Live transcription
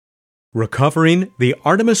Recovering the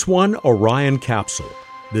Artemis 1 Orion capsule.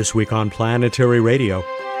 This week on Planetary Radio.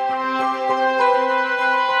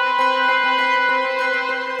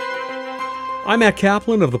 I'm Matt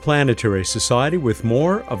Kaplan of the Planetary Society with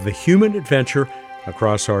more of the human adventure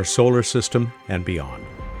across our solar system and beyond.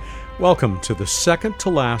 Welcome to the second to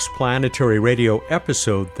last Planetary Radio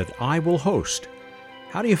episode that I will host.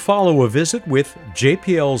 How do you follow a visit with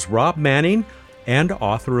JPL's Rob Manning and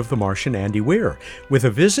author of The Martian, Andy Weir, with a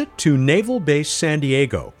visit to Naval Base San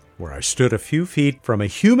Diego, where I stood a few feet from a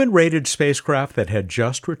human-rated spacecraft that had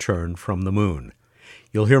just returned from the moon.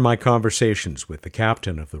 You'll hear my conversations with the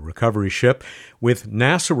captain of the recovery ship, with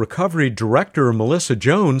NASA Recovery Director Melissa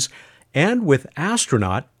Jones, and with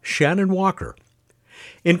astronaut Shannon Walker.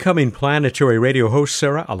 Incoming Planetary Radio host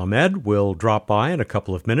Sarah Alamed will drop by in a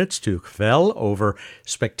couple of minutes to kvel over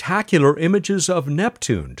spectacular images of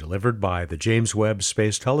Neptune delivered by the James Webb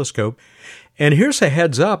Space Telescope. And here's a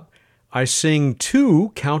heads up, I sing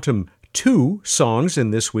two songs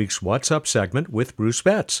in this week's What's Up segment with Bruce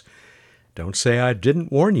Betts. Don't say I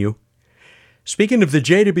didn't warn you. Speaking of the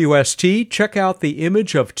JWST, check out the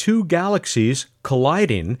image of two galaxies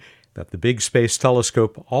colliding that the Big Space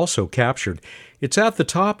Telescope also captured. It's at the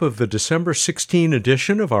top of the December 16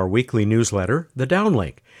 edition of our weekly newsletter, The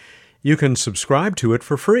Downlink. You can subscribe to it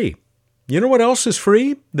for free. You know what else is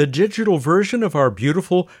free? The digital version of our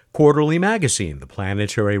beautiful quarterly magazine, The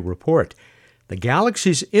Planetary Report. The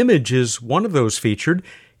galaxy's image is one of those featured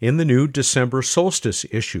in the new December solstice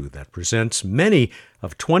issue that presents many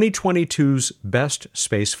of 2022's best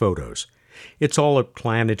space photos. It's all at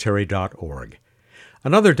planetary.org.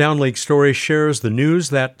 Another Downlink story shares the news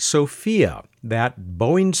that Sophia, that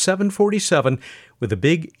Boeing 747 with a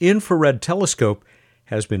big infrared telescope,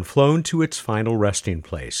 has been flown to its final resting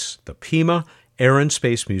place, the Pima Air and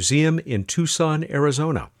Space Museum in Tucson,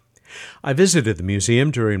 Arizona. I visited the museum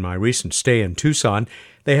during my recent stay in Tucson.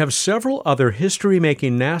 They have several other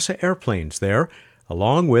history-making NASA airplanes there,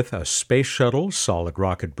 along with a space shuttle, solid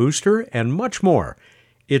rocket booster, and much more.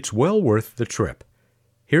 It's well worth the trip.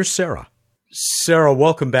 Here's Sarah. Sarah,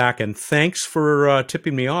 welcome back, and thanks for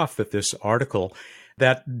tipping me off that this article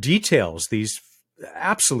that details these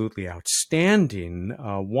absolutely outstanding,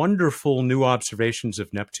 wonderful new observations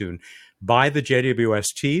of Neptune by the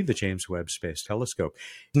JWST, the James Webb Space Telescope,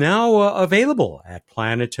 now available at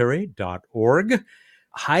planetary.org.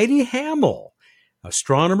 Heidi Hamill,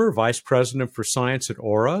 astronomer, vice president for science at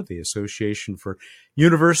AURA, the Association for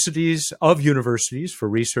Universities for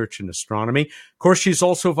Research in Astronomy. Of course, she's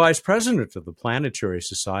also vice president of the Planetary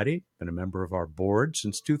Society, been a member of our board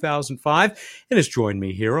since 2005, and has joined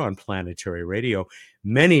me here on Planetary Radio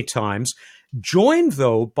many times. Joined,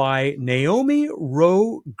 though, by Naomi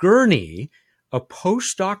Rowe Gurney, a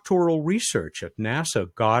postdoctoral research at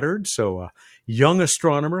NASA Goddard, so a young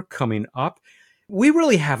astronomer coming up. We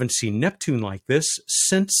really haven't seen Neptune like this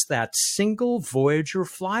since that single Voyager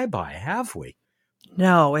flyby, have we?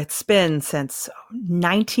 No, it's been since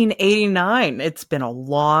 1989. It's been a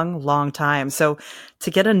long, long time. So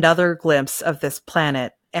to get another glimpse of this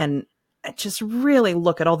planet and just really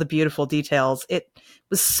look at all the beautiful details, it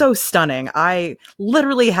was so stunning. I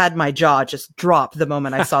literally had my jaw just drop the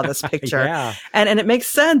moment I saw this picture. Yeah. And it makes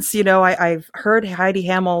sense. You know, I've heard Heidi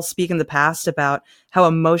Hamill speak in the past about how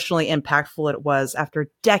emotionally impactful it was after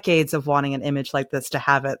decades of wanting an image like this to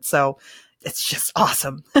have it. So it's just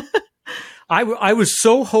awesome. I was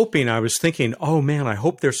so hoping, I was thinking, oh man, I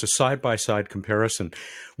hope there's a side-by-side comparison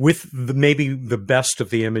with maybe the best of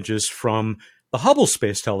the images from the Hubble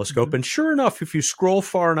Space Telescope. Mm-hmm. And sure enough, if you scroll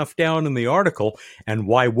far enough down in the article, and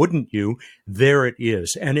why wouldn't you, there it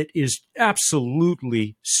is. And it is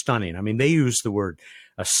absolutely stunning. I mean, they use the word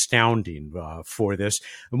astounding for this.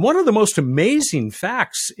 And one of the most amazing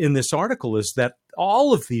facts in this article is that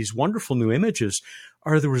all of these wonderful new images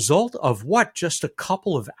are the result of just a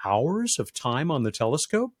couple of hours of time on the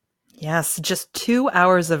telescope? Yes, just 2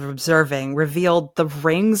 hours of observing revealed the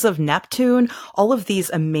rings of Neptune, all of these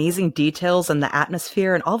amazing details in the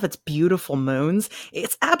atmosphere and all of its beautiful moons.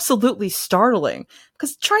 It's absolutely startling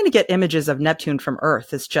because trying to get images of Neptune from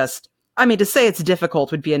Earth is just, I mean, to say it's difficult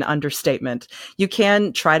would be an understatement. You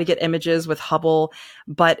can try to get images with Hubble,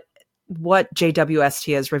 but what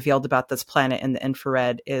JWST has revealed about this planet in the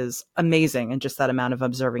infrared is amazing in just that amount of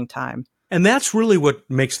observing time. And that's really what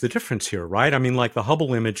makes the difference here, right? I mean, like the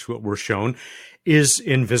Hubble image, what we're shown is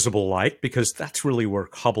in visible light because that's really where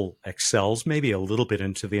Hubble excels, maybe a little bit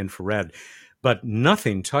into the infrared, but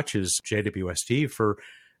nothing touches JWST for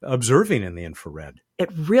observing in the infrared. it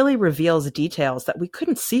really reveals details that we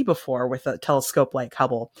couldn't see before with a telescope like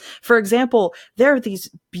Hubble. For example, there are these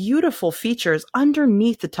beautiful features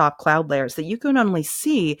underneath the top cloud layers that you can only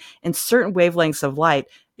see in certain wavelengths of light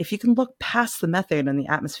if you can look past the methane in the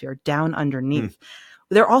atmosphere down underneath.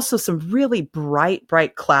 There are also some really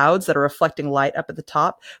bright clouds that are reflecting light up at the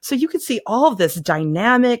top. So you can see all of this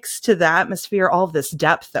dynamics to the atmosphere, all of this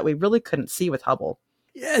depth that we really couldn't see with Hubble.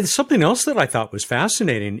 Yeah, something else that I thought was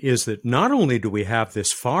fascinating is that not only do we have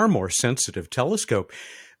this far more sensitive telescope,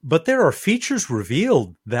 but there are features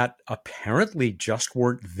revealed that apparently just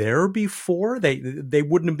weren't there before. They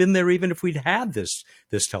wouldn't have been there even if we'd had this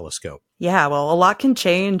telescope. Yeah, well, a lot can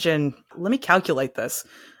change, and let me calculate this.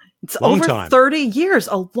 It's long over time. 30 years,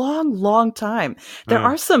 a long time. There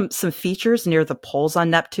are some features near the poles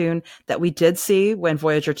on Neptune that we did see when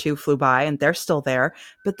Voyager 2 flew by, and they're still there.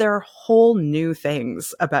 But there are whole new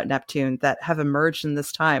things about Neptune that have emerged in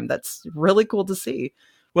this time that's really cool to see.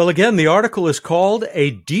 Well, again, the article is called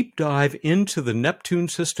A Deep Dive into the Neptune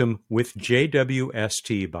System with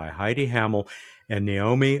JWST by Heidi Hamill and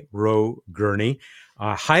Naomi Rowe Gurney.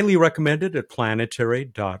 Highly recommended at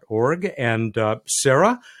planetary.org. And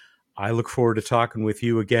Sarah, I look forward to talking with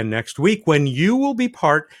you again next week when you will be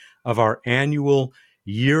part of our annual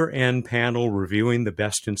year-end panel reviewing the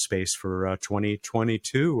best in space for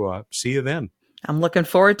 2022. See you then. I'm looking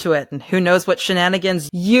forward to it. And who knows what shenanigans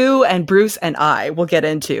you and Bruce and I will get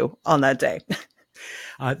into on that day.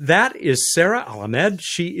 That is Sarah Al-Ahmed.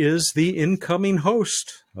 She is the incoming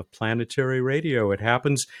host of Planetary Radio. It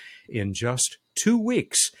happens in just 2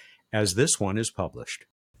 weeks as this one is published.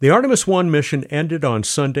 The Artemis 1 mission ended on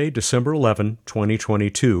Sunday, December 11,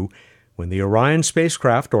 2022, when the Orion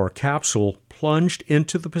spacecraft, or capsule, plunged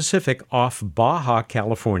into the Pacific off Baja,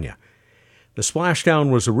 California. The splashdown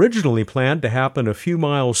was originally planned to happen a few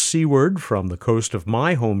miles seaward from the coast of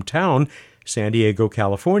my hometown, San Diego,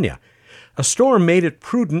 California. A storm made it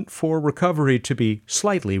prudent for recovery to be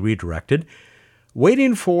slightly redirected.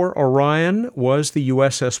 Waiting for Orion was the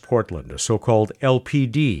USS Portland, a so-called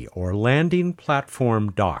LPD, or Landing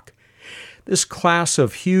Platform Dock. This class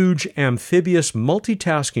of huge amphibious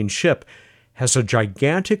multitasking ship has a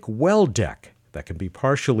gigantic well deck that can be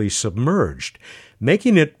partially submerged,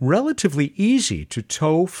 making it relatively easy to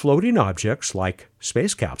tow floating objects like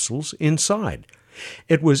space capsules inside.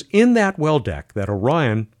 It was in that well deck that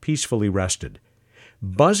Orion peacefully rested.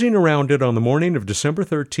 Buzzing around it on the morning of December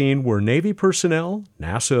 13 were Navy personnel,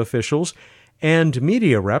 NASA officials, and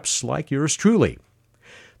media reps like yours truly.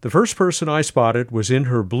 The first person I spotted was in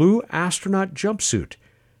her blue astronaut jumpsuit.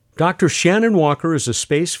 Dr. Shannon Walker is a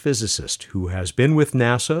space physicist who has been with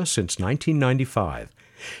NASA since 1995.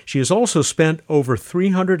 She has also spent over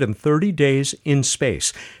 330 days in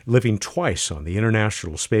space, living twice on the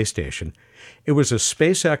International Space Station. It was a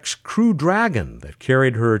SpaceX Crew Dragon that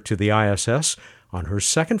carried her to the ISS on her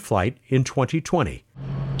second flight in 2020.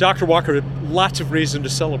 Dr. Walker, lots of reason to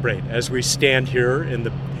celebrate as we stand here in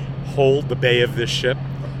the bay of this ship.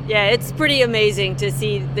 Yeah, it's pretty amazing to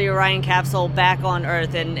see the Orion capsule back on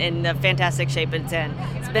Earth and in the fantastic shape it's in.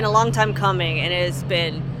 It's been a long time coming, and it has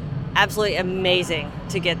been absolutely amazing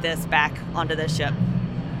to get this back onto this ship.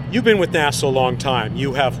 You've been with NASA a long time.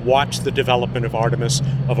 You have watched the development of Artemis,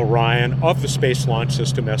 of Orion, of the Space Launch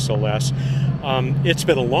System, SLS. It's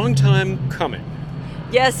been a long time coming.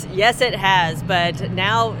 Yes, it has. But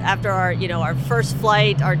now, after our first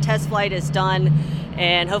flight, our test flight is done,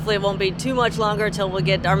 and hopefully it won't be too much longer till we'll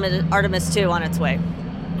get Artemis 2 on its way.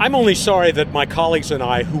 I'm only sorry that my colleagues and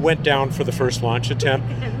I, who went down for the first launch attempt,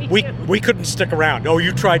 we couldn't stick around. Oh,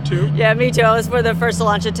 you tried too? Yeah, me too. I was for the first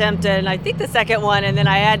launch attempt, and I think the second one, and then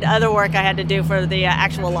I had other work I had to do for the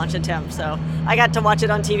actual launch attempt. So I got to watch it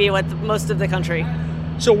on TV with most of the country.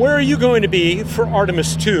 So where are you going to be for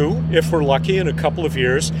Artemis 2, if we're lucky, in a couple of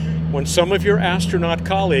years, when some of your astronaut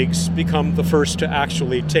colleagues become the first to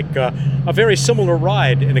actually take a very similar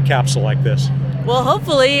ride in a capsule like this? Well,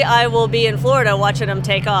 hopefully I will be in Florida watching them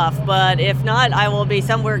take off, but if not, I will be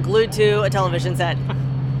somewhere glued to a television set.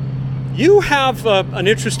 You have an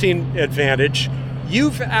interesting advantage.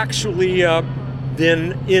 You've actually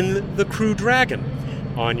been in the Crew Dragon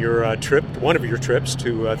on your trip, one of your trips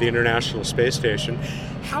to the International Space Station.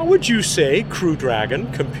 How would you say Crew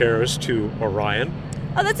Dragon compares to Orion?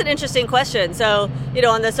 Oh, that's an interesting question. So,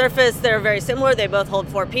 on the surface, they're very similar. They both hold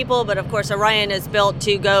 4 people, but of course, Orion is built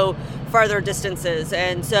to go farther distances.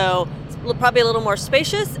 And so it's probably a little more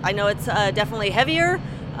spacious. I know it's definitely heavier,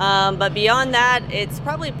 but beyond that, it's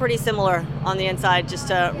probably pretty similar on the inside, just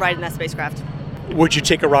to ride in that spacecraft. Would you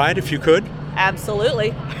take a ride if you could?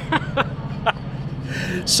 Absolutely.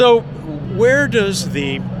 So where does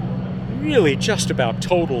the really just about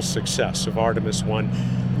total success of Artemis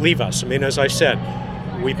 1 leave us? I mean, as I said,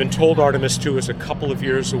 we've been told Artemis 2 is a couple of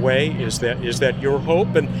years away. Is that your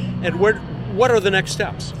hope? And what are the next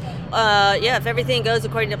steps? If everything goes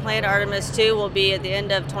according to plan, Artemis 2 will be at the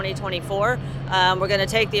end of 2024. We're going to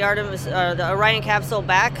take the Orion capsule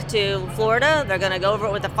back to Florida. They're going to go over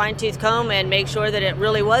it with a fine-tooth comb and make sure that it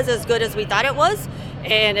really was as good as we thought it was.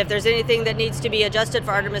 And if there's anything that needs to be adjusted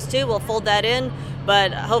for Artemis 2, we'll fold that in.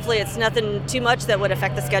 But hopefully it's nothing too much that would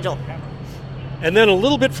affect the schedule. And then a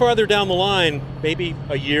little bit farther down the line, maybe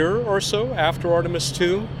a year or so after Artemis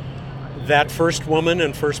 2, that first woman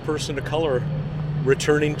and first person of color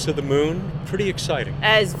returning to the moon, pretty exciting.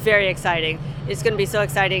 It's very exciting. It's going to be so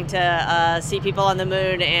exciting to see people on the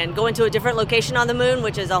moon and go into a different location on the moon,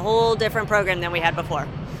 which is a whole different program than we had before.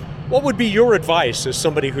 What would be your advice as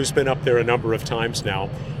somebody who's been up there a number of times now?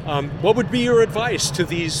 What would be your advice to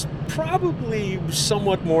these probably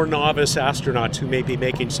somewhat more novice astronauts who may be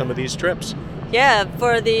making some of these trips? Yeah,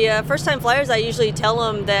 for the first-time flyers, I usually tell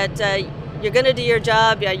them that you're going to do your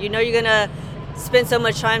job. Yeah, you know you're going to spend so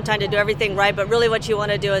much time trying to do everything right, but really what you want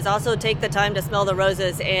to do is also take the time to smell the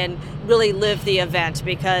roses and really live the event,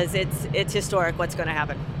 because it's historic what's going to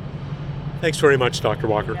happen. Thanks very much, Dr.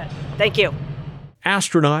 Walker. Yeah. Thank you.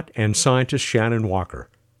 Astronaut and scientist Shannon Walker.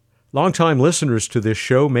 Longtime listeners to this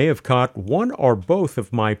show may have caught one or both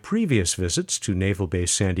of my previous visits to Naval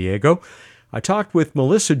Base San Diego. I talked with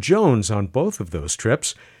Melissa Jones on both of those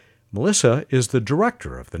trips. Melissa is the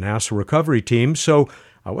director of the NASA recovery team, so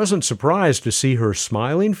I wasn't surprised to see her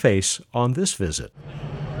smiling face on this visit.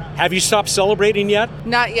 Have you stopped celebrating yet?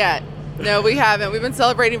 Not yet. No, we haven't. We've been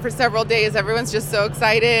celebrating for several days. Everyone's just so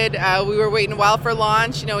excited. We were waiting a while for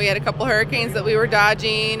launch. You know, we had a couple hurricanes that we were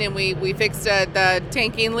dodging, and we fixed the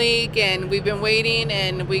tanking leak, and we've been waiting,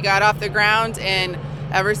 and we got off the ground, and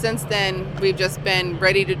ever since then, we've just been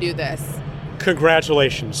ready to do this.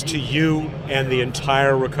 Congratulations to you and the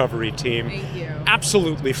entire recovery team. Thank you.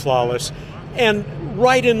 Absolutely flawless. And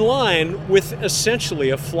right in line with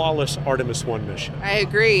essentially a flawless Artemis 1 mission. I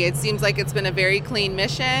agree. It seems like it's been a very clean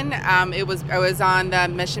mission. I was on the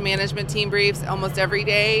mission management team briefs almost every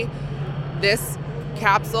day. This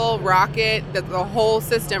capsule, rocket, the whole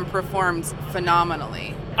system performs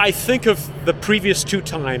phenomenally. I think of the previous 2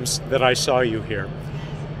 times that I saw you here.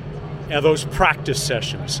 Those practice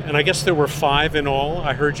sessions, and I guess there were 5 in all,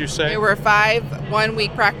 I heard you say? There were 5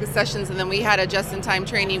 one-week practice sessions, and then we had a just-in-time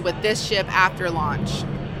training with this ship after launch.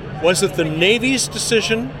 Was it the Navy's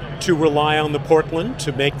decision to rely on the Portland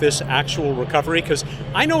to make this actual recovery? Because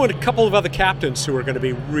I know a couple of other captains who are going to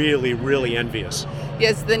be really, really envious.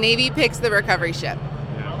 Yes, the Navy picks the recovery ship.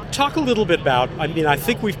 Talk a little bit about, I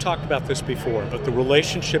think we've talked about this before, but the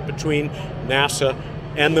relationship between NASA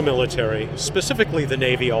and the military, specifically the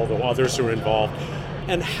Navy, although others are involved,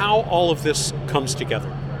 and how all of this comes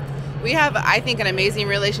together. We have, I think, an amazing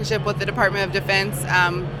relationship with the Department of Defense.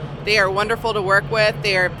 They are wonderful to work with.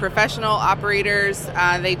 They are professional operators.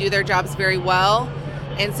 They do their jobs very well.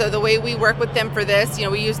 And so the way we work with them for this,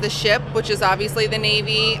 we use the ship, which is obviously the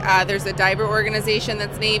Navy. There's a diver organization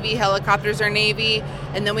that's Navy, helicopters are Navy,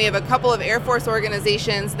 and then we have a couple of Air Force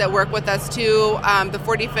organizations that work with us too. The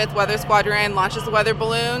 45th Weather Squadron launches the weather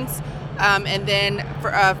balloons, and then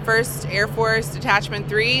for, 1st Air Force Detachment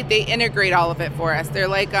 3, they integrate all of it for us. They're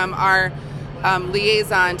like our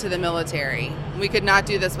liaison to the military. We could not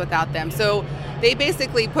do this without them. So they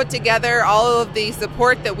basically put together all of the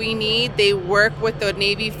support that we need. They work with the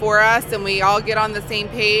Navy for us, and we all get on the same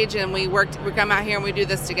page, and we come out here and we do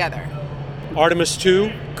this together. Artemis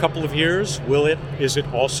 2, couple of years. Is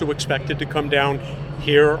it also expected to come down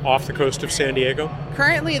here off the coast of San Diego?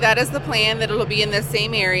 Currently, that is the plan, that it'll be in the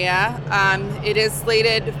same area. It is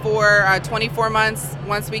slated for 24 months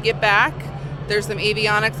once we get back. There's some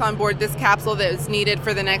avionics on board this capsule that is needed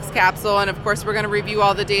for the next capsule, and of course we're going to review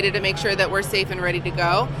all the data to make sure that we're safe and ready to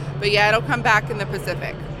go. But yeah, it'll come back in the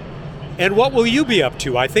Pacific. And what will you be up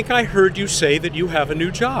to? I think I heard you say that you have a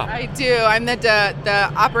new job. I do. I'm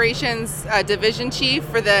the operations division chief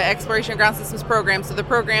for the Exploration and Ground Systems program, so the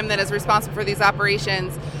program that is responsible for these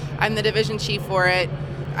operations. I'm the division chief for it.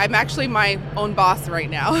 I'm actually my own boss right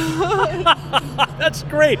now. That's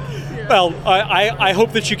great. Yeah. Well, I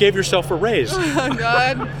hope that you gave yourself a raise.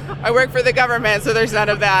 God, I work for the government, so there's none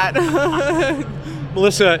of that.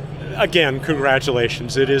 Melissa, again,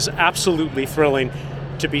 congratulations. It is absolutely thrilling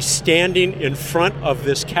to be standing in front of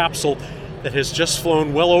this capsule that has just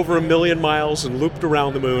flown well over 1 million miles and looped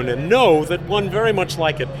around the moon, and know that one very much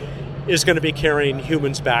like it is going to be carrying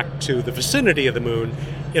humans back to the vicinity of the moon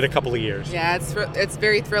in a couple of years. Yeah, it's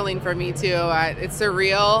very thrilling for me too. It's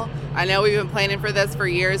surreal. I know we've been planning for this for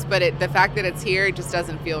years, but the fact that it's here, it just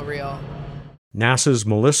doesn't feel real. NASA's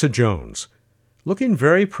Melissa Jones. Looking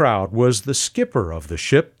very proud was the skipper of the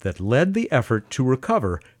ship that led the effort to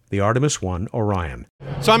recover the Artemis I Orion.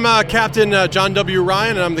 So I'm Captain John W.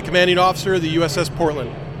 Ryan, and I'm the commanding officer of the USS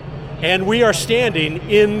Portland. And we are standing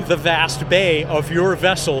in the vast bay of your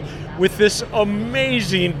vessel with this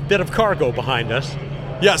amazing bit of cargo behind us.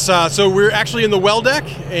 Yes, so we're actually in the well deck,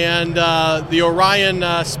 and the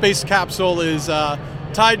Orion space capsule is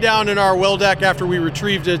tied down in our well deck after we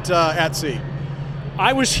retrieved it at sea.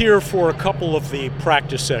 I was here for a couple of the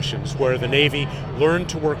practice sessions where the Navy learned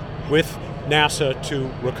to work with NASA to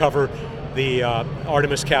recover the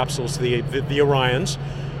Artemis capsules, the Orions.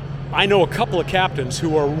 I know a couple of captains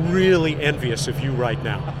who are really envious of you right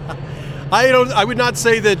now. I would not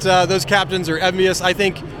say that those captains are envious. I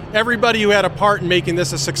think everybody who had a part in making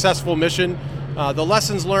this a successful mission, the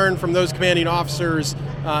lessons learned from those commanding officers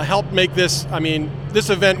helped make this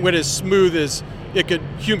event went as smooth as it could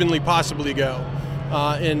humanly possibly go.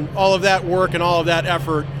 And all of that work and all of that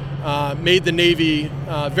effort made the Navy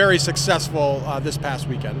very successful this past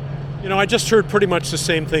weekend. You know, I just heard pretty much the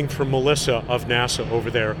same thing from Melissa of NASA over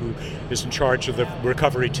there, who is in charge of the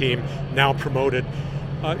recovery team, now promoted.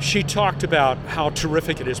 She talked about how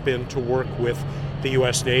terrific it has been to work with the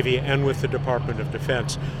U.S. Navy and with the Department of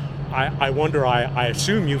Defense. I wonder, I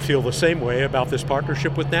assume you feel the same way about this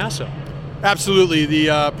partnership with NASA. Absolutely.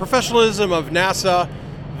 The professionalism of NASA,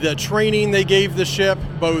 the training they gave the ship,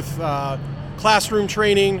 both classroom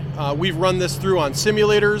training, we've run this through on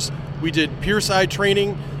simulators, we did pierside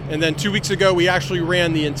training, and then 2 weeks ago we actually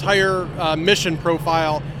ran the entire mission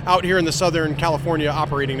profile out here in the Southern California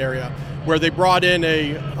operating area, where they brought in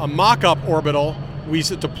a mock-up orbital. We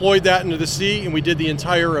deployed that into the sea, and we did the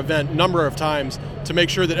entire event a number of times to make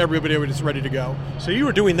sure that everybody was ready to go. So you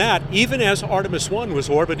were doing that even as Artemis I was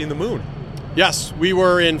orbiting the moon? Yes, we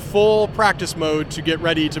were in full practice mode to get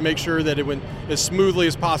ready to make sure that it went as smoothly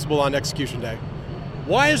as possible on execution day.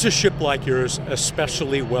 Why is a ship like yours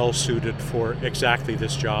especially well suited for exactly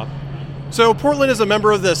this job? So Portland is a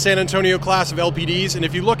member of the San Antonio class of LPDs, and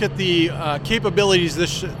if you look at the capabilities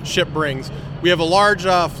this ship brings, we have a large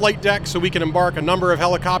flight deck so we can embark a number of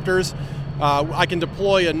helicopters. I can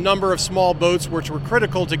deploy a number of small boats, which were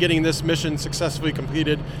critical to getting this mission successfully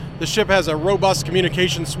completed. The ship has a robust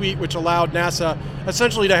communication suite, which allowed NASA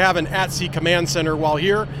essentially to have an at-sea command center while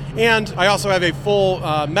here. And I also have a full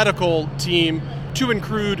medical team to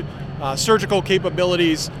include surgical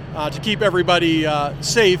capabilities to keep everybody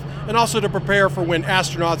safe, and also to prepare for when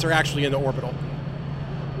astronauts are actually in the orbital.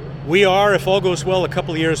 We are, if all goes well, a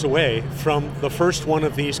couple of years away from the first one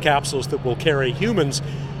of these capsules that will carry humans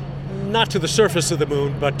not to the surface of the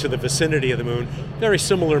moon, but to the vicinity of the moon. Very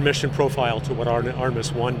similar mission profile to what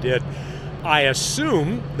Artemis I did. I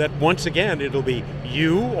assume that once again it'll be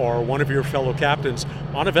you or one of your fellow captains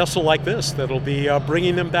on a vessel like this that'll be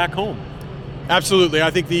bringing them back home. Absolutely.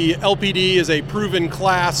 I think the LPD is a proven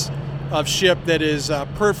class of ship that is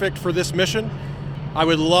perfect for this mission. I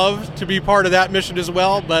would love to be part of that mission as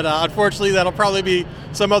well, but unfortunately that'll probably be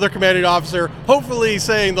some other commanding officer, hopefully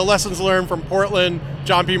saying the lessons learned from Portland,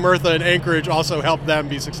 John P. Murtha, and Anchorage also help them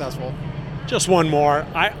be successful. Just one more.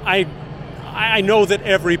 I know that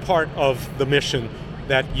every part of the mission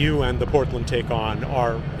that you and the Portland take on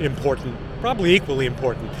are important, probably equally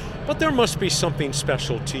important, but there must be something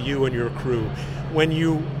special to you and your crew when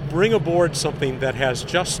you bring aboard something that has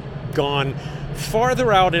just gone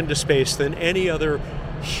farther out into space than any other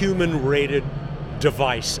human-rated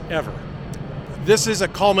device ever. This is a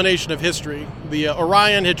culmination of history. The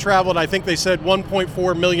Orion had traveled, I think they said,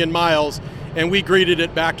 1.4 million miles, and we greeted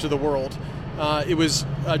it back to the world. It was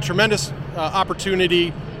a tremendous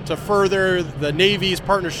opportunity to further the Navy's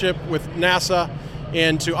partnership with NASA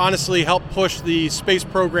and to honestly help push the space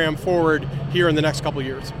program forward here in the next couple of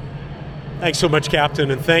years. Thanks so much, Captain,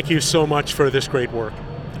 and thank you so much for this great work.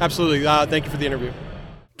 Absolutely. Thank you for the interview.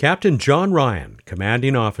 Captain John Ryan,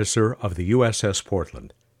 Commanding Officer of the USS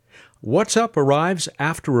Portland. What's Up arrives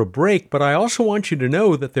after a break, but I also want you to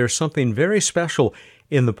know that there's something very special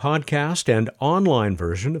in the podcast and online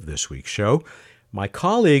version of this week's show. My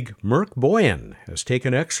colleague, Merk Boyan, has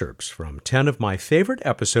taken excerpts from 10 of my favorite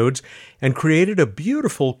episodes and created a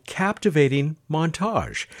beautiful, captivating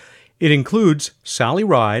montage. It includes Sally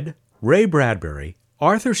Ride, Ray Bradbury,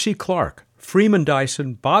 Arthur C. Clarke, Freeman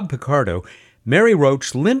Dyson, Bob Picardo, Mary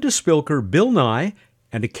Roach, Linda Spilker, Bill Nye,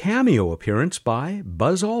 and a cameo appearance by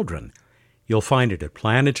Buzz Aldrin. You'll find it at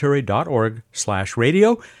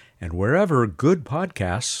planetary.org/radio and wherever good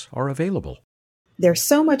podcasts are available. There's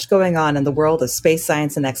so much going on in the world of space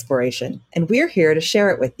science and exploration, and we're here to share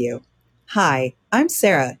it with you. Hi, I'm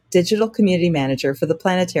Sarah, Digital Community Manager for the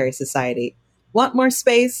Planetary Society. Want more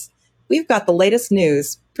space? We've got the latest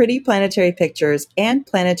news, pretty planetary pictures, and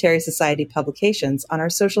Planetary Society publications on our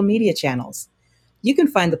social media channels. You can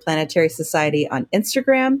find the Planetary Society on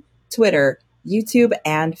Instagram, Twitter, YouTube,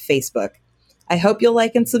 and Facebook. I hope you'll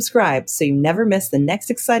like and subscribe so you never miss the next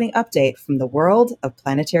exciting update from the world of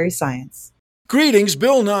planetary science. Greetings,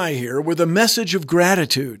 Bill Nye here with a message of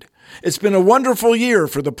gratitude. It's been a wonderful year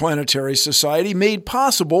for the Planetary Society, made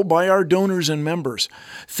possible by our donors and members.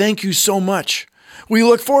 Thank you so much. We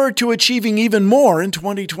look forward to achieving even more in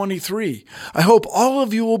 2023. I hope all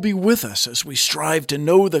of you will be with us as we strive to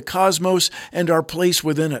know the cosmos and our place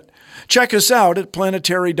within it. Check us out at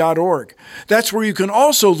planetary.org. That's where you can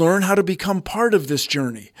also learn how to become part of this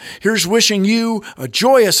journey. Here's wishing you a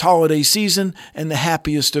joyous holiday season and the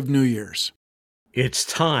happiest of New Years. It's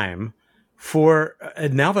time for,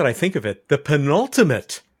 now that I think of it, the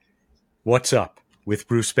penultimate What's Up with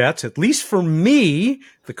Bruce Betts, at least for me,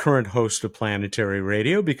 the current host of Planetary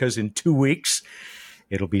Radio, because in 2 weeks,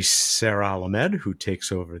 it'll be Sarah Alamed who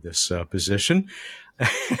takes over this position.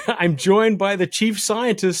 I'm joined by the chief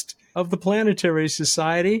scientist of the Planetary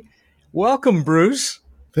Society. Welcome, Bruce.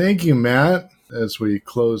 Thank you, Matt, as we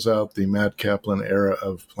close out the Matt Kaplan era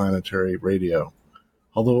of Planetary Radio.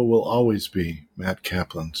 Although it will always be Matt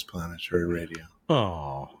Kaplan's Planetary Radio.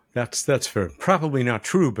 Oh, that's probably not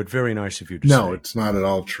true, but very nice of you to say. No, it's not at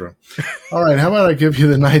all true. All right, how about I give you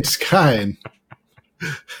the night sky?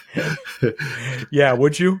 Yeah,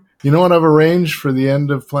 would you? You know what I've arranged for the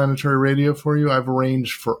end of Planetary Radio for you? I've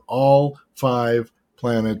arranged for all 5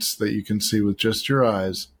 planets that you can see with just your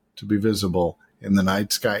eyes to be visible in the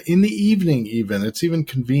night sky. In the evening, even. It's even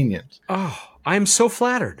convenient. Oh, I'm so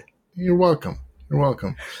flattered. You're welcome. You're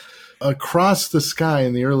welcome. Across the sky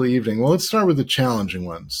in the early evening. Well, let's start with the challenging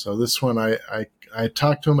ones. So this one, I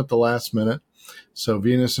talked to him at the last minute. So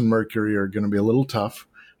Venus and Mercury are going to be a little tough.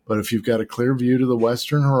 But if you've got a clear view to the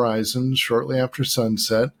western horizon shortly after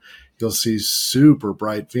sunset, you'll see super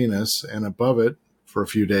bright Venus, and above it for a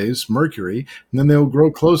few days, Mercury. And then they'll grow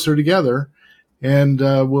closer together and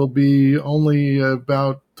will be only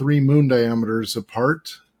about 3 moon diameters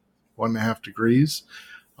apart, 1.5 degrees.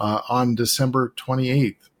 On December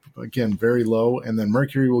 28th. Again, very low. And then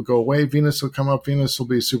Mercury will go away. Venus will come up. Venus will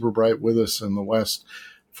be super bright with us in the west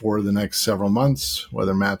for the next several months,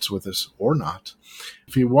 whether Matt's with us or not.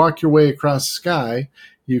 If you walk your way across the sky,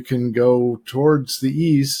 you can go towards the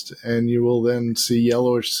east and you will then see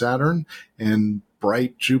yellowish Saturn and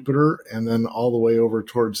bright Jupiter. And then all the way over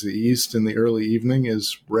towards the east in the early evening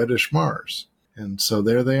is reddish Mars. And so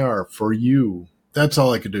there they are for you. That's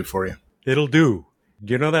all I could do for you. It'll do.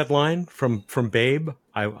 Do you know that line from Babe?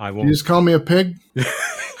 I won't. You just call me a pig?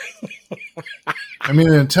 I mean,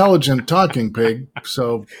 an intelligent talking pig.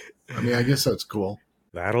 So, I mean, I guess that's cool.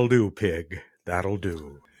 That'll do, pig. That'll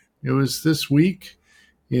do. It was this week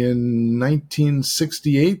in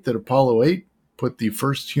 1968 that Apollo 8 put the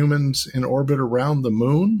first humans in orbit around the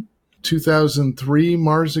moon. 2003,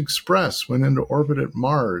 Mars Express went into orbit at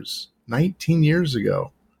Mars 19 years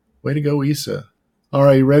ago. Way to go, ESA. All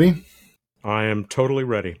right, you ready? I am totally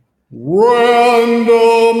ready.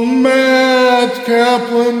 Random Matt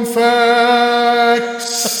Kaplan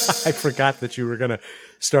facts. I forgot that you were going to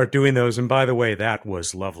start doing those. And by the way, that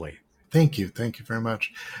was lovely. Thank you. Thank you very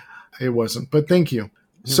much. It wasn't, but thank you.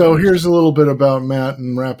 So here's a little bit about Matt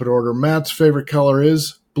in rapid order. Matt's favorite color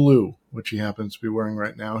is blue, which he happens to be wearing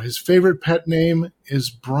right now. His favorite pet name is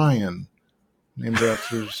Brian, named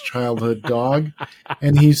after his childhood dog.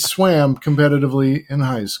 And he swam competitively in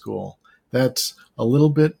high school. That's a little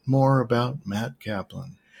bit more about Matt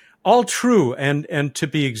Kaplan. All true. And to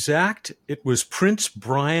be exact, it was Prince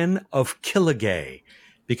Brian of Killigay,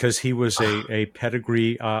 because he was a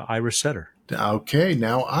pedigree Irish setter. Okay,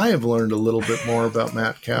 now I have learned a little bit more about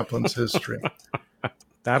Matt Kaplan's history.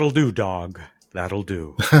 That'll do, dog. That'll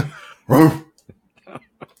do.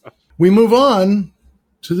 We move on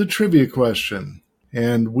to the trivia question.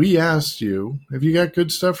 And we asked you, have you got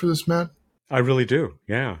good stuff for this, Matt? I really do.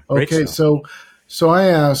 Yeah. Great Okay, stuff. so I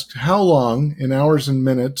asked, how long in hours and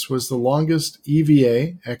minutes was the longest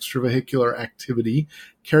EVA, extravehicular activity,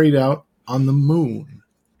 carried out on the moon?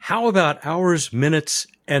 How about hours, minutes,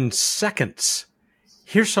 and seconds?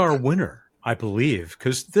 Here's our winner, I believe,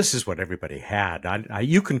 because this is what everybody had.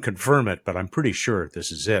 You can confirm it, but I'm pretty sure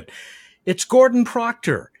this is it. It's Gordon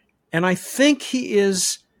Proctor, and I think he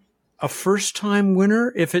is a first-time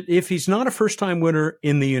winner. If he's not a first-time winner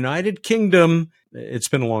in the United Kingdom, it's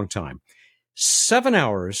been a long time. 7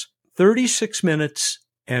 hours, 36 minutes,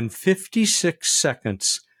 and 56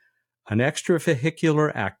 seconds, an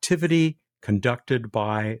extravehicular activity conducted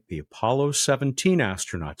by the Apollo 17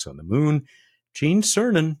 astronauts on the moon, Gene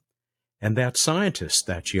Cernan and that scientist,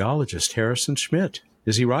 that geologist, Harrison Schmitt.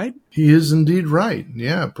 Is he right? He is indeed right.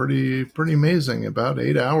 Yeah, pretty amazing. About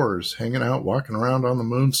 8 hours hanging out, walking around on the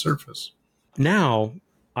moon's surface. Now,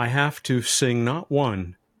 I have to sing not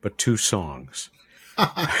one, but 2 songs.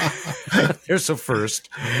 There's a first.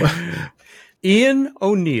 Ian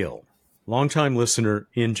O'Neill, longtime listener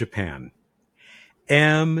in Japan.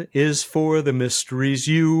 M is for the mysteries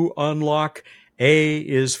you unlock. A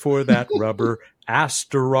is for that rubber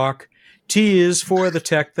asterock. T is for the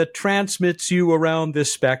tech that transmits you around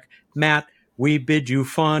this speck. Matt, we bid you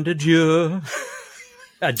fond adieu.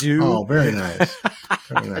 Adieu. Oh, very nice.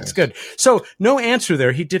 Very nice. That's good. So no answer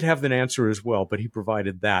there. He did have an answer as well, but he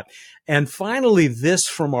provided that. And finally, this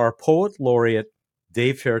from our poet laureate,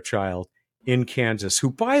 Dave Fairchild in Kansas,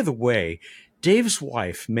 who, by the way, Dave's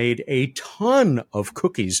wife made a ton of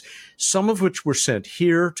cookies, some of which were sent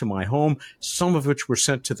here to my home, some of which were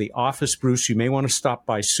sent to the office. Bruce, you may want to stop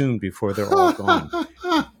by soon before they're all gone.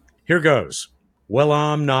 Here goes. Well,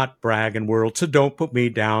 I'm not bragging, world, so don't put me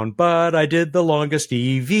down, but I did the longest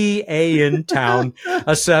EVA in town,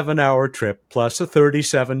 a 7-hour trip plus a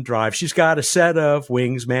 37 drive. She's got a set of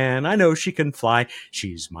wings, man. I know she can fly.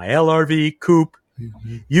 She's my LRV coupe.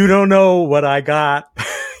 Mm-hmm. You don't know what I got.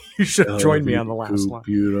 You should have joined me on the last line.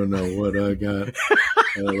 You don't know what I got.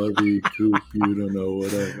 LRV coupe, you don't know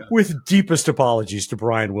what I got. With deepest apologies to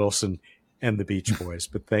Brian Wilson and the Beach Boys,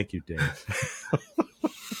 but thank you, Dave.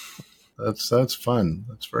 That's fun.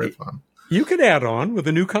 That's very fun. You could add on with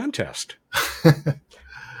a new contest.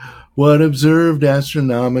 What observed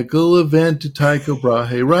astronomical event did Tycho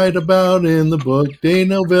Brahe write about in the book De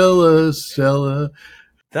Novella Stella?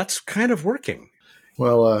 That's kind of working.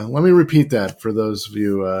 Well, let me repeat that for those of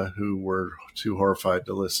you who were too horrified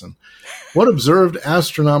to listen. What observed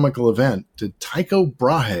astronomical event did Tycho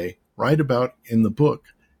Brahe write about in the book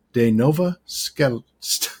De Nova Stella?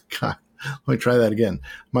 God, let me try that again.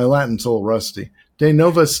 My Latin's a little rusty. De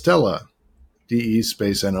Nova Stella. DE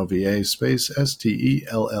space NOVA space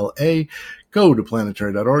STELLA. Go to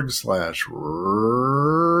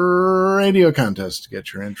planetary.org/radio contest to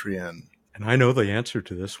get your entry in. And I know the answer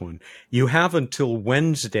to this one. You have until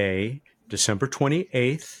Wednesday, December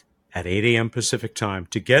 28th at 8 a.m. Pacific time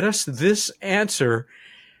to get us this answer,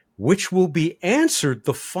 which will be answered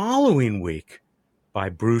the following week by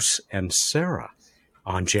Bruce and Sarah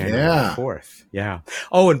on January 4th. Yeah.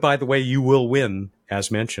 Oh, and by the way, you will win,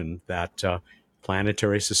 as mentioned, that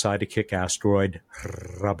Planetary Society Kick asteroid,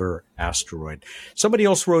 rubber asteroid. Somebody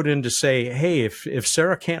else wrote in to say, hey, if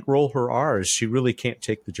Sarah can't roll her R's, she really can't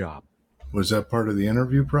take the job. Was that part of the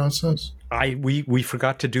interview process? We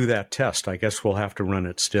forgot to do that test. I guess we'll have to run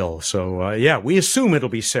it still. So, we assume it'll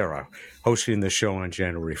be Sarah hosting the show on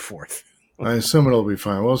January 4th. I assume it'll be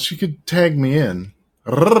fine. Well, she could tag me in.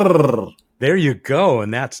 There you go,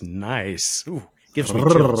 and that's nice. Ooh, gives me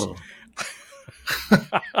chills.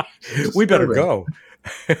 We better go.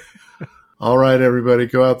 All right, everybody,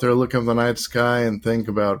 go out there, look up the night sky, and think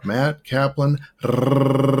about Matt Kaplan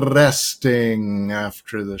resting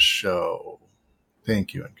after the show.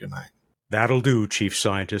 Thank you, and good night. That'll do, Chief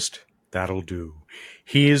Scientist. That'll do.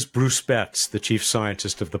 He is Bruce Betts, the Chief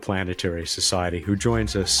Scientist of the Planetary Society, who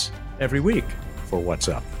joins us every week for What's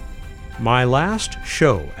Up. My last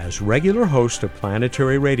show as regular host of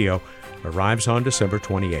Planetary Radio arrives on December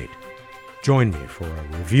 28th. Join me for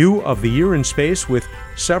a review of the year in space with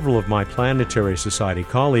several of my Planetary Society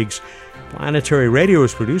colleagues. Planetary Radio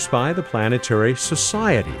is produced by the Planetary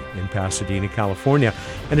Society in Pasadena, California,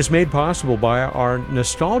 and is made possible by our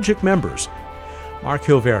nostalgic members. Mark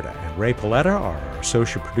Hilverda and Ray Paletta are our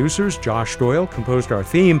associate producers. Josh Doyle composed our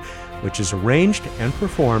theme, which is arranged and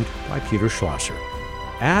performed by Peter Schlosser.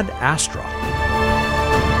 Ad Astra.